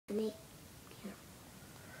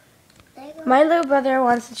My little brother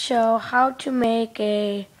wants to show how to make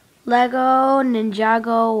a Lego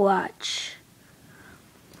Ninjago watch.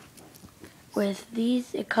 With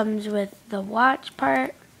these, it comes with the watch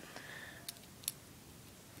part,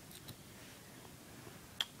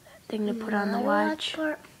 that thing to put on the watch.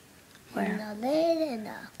 Part, where? And the lid and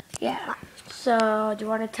the yeah. So, do you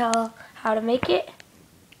want to tell how to make it?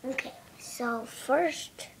 Okay. So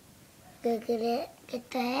first, get the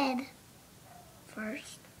head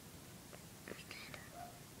first.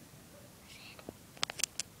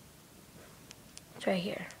 It's right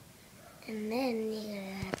here. And then you're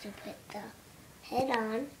gonna have to put the head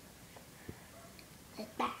on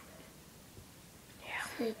like that. Yeah.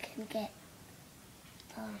 So you can get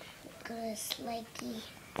good slikey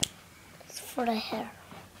for the hair.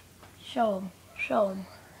 Show him.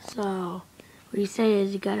 So, what you say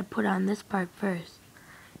is you gotta put on this part first.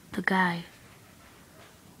 The guy.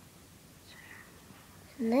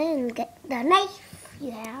 And then get the knife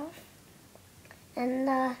you have.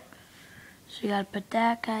 And So you gotta put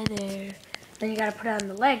that guy there. Then you gotta put on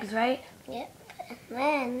the legs, right? yep. And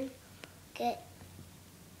then get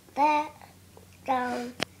that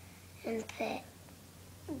down and put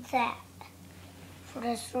that for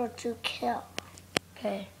the sword to kill.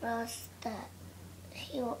 Okay. Or else the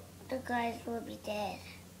guys will be dead.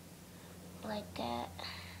 Like that.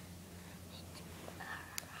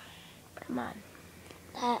 Come on.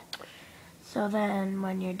 That. So then,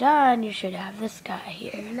 when you're done, you should have this guy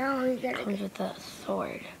here. And now we gotta Comes get with a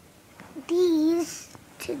sword. these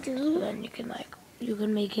to So do. then you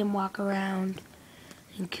can make him walk around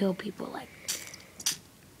and kill people like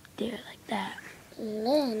there, like that. And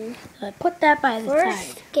then So I put that by the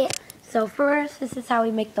first side. So first, this is how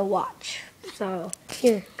we make the watch. So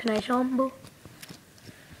here, can I show him, Boo?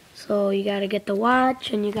 So you gotta get the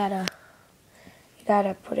watch, and you gotta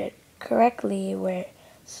put it correctly where.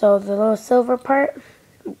 So the little silver part,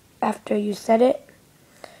 after you set it,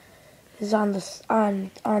 is on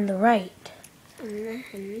the right.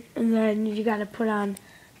 And then you gotta put on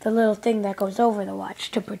the little thing that goes over the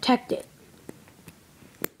watch to protect it.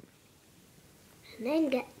 And then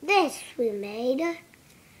get this we made.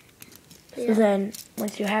 So then,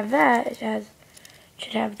 once you have that, it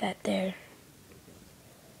should have that there.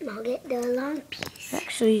 Now get the long piece.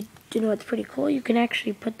 Actually, do you know what's pretty cool? You can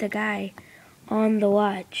actually put the guy on the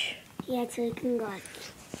watch. Yeah, so you can go.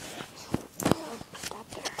 Stop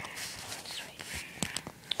there. Just right.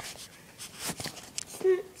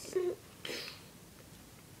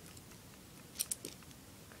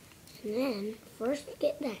 And then first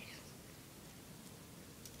get that.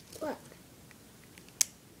 What?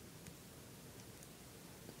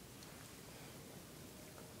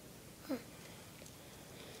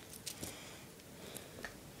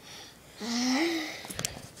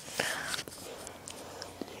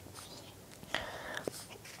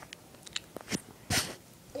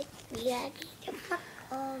 Yeah,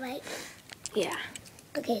 all right. Yeah.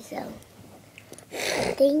 Okay, so I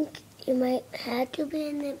think you might have to be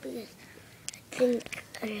in it because I think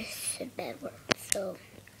I should that work. So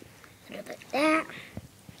I'm gonna put that.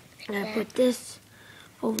 I'm gonna put this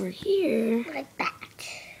over here. Like that.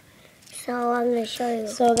 So I'm gonna show you.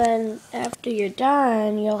 So then, after you're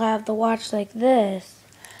done, you'll have the watch like this.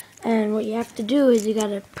 And what you have to do is you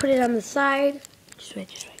gotta put it on the side. Just wait.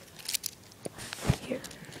 Here.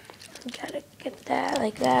 You gotta get that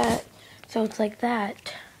like that. So it's like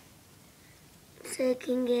that. So you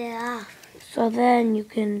can get it off. So then you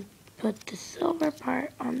can put the silver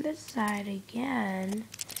part on this side again.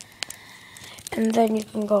 And then you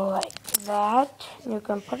can go like that. And you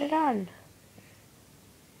can put it on.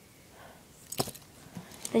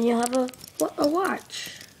 Then you'll have a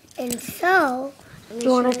watch. And so, Do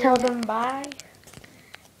you want to tell them bye?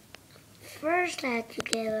 First, I have to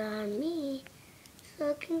get it on me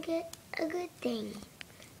so I can get a good thing.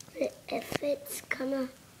 But if it's kind of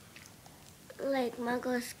like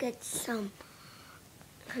Marcos gets some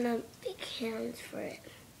kind of big hands for it.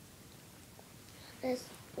 This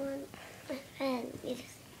one, my hand is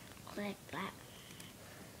like that.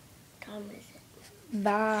 Tom is it?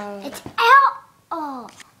 Bye. It's out. Oh,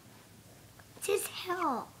 it's his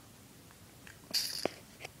hair.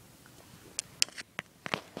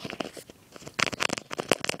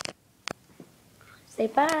 Say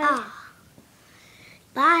bye.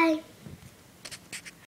 Bye.